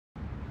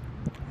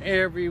Hey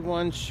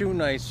everyone,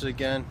 Shoenice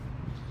again.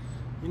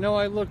 You know,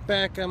 I look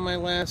back on my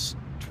last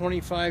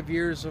 25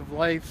 years of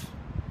life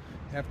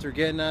after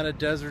getting out of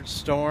Desert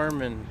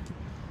Storm, and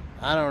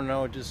I don't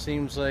know, it just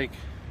seems like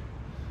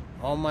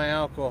all my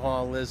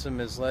alcoholism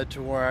has led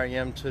to where I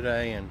am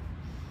today, and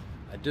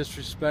I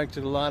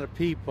disrespected a lot of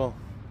people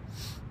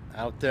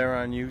out there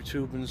on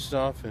YouTube and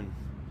stuff, and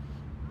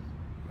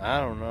I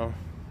don't know,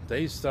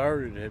 they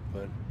started it,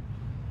 but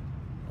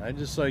I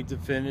just like to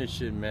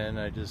finish it, man.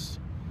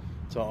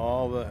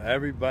 To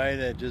everybody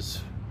that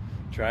just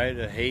tried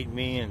to hate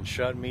me and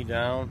shut me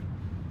down,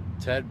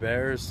 Ted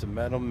Barris, the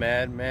Metal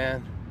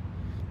Madman,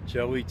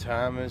 Joey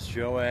Thomas,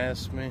 Joe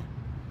asked me.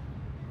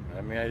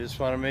 I just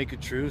want to make a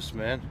truce,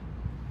 man.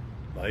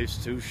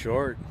 Life's too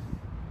short.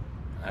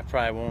 I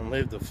probably won't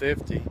live to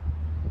 50.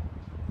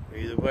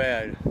 Either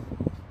way,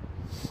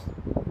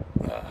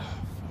 fuck.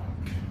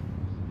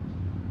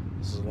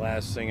 This is the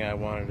last thing I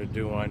wanted to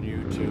do on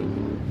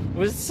YouTube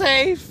was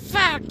say,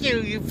 fuck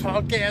you, you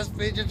punk ass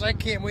bitches. I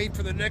can't wait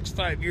for the next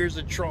 5 years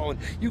of trolling.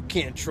 You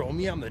can't troll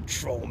me, I'm the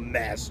troll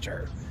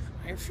master.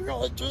 I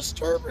feel a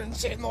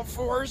disturbance in the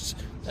force.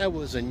 That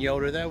wasn't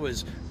Yoda, that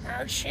was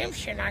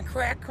Simpson on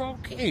crack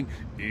cocaine.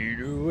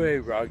 Either way,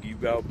 Rocky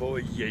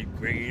Balboa, you ain't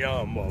bringing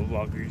on,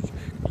 motherfuckers.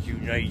 You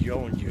know,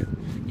 you.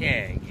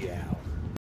 Yeah.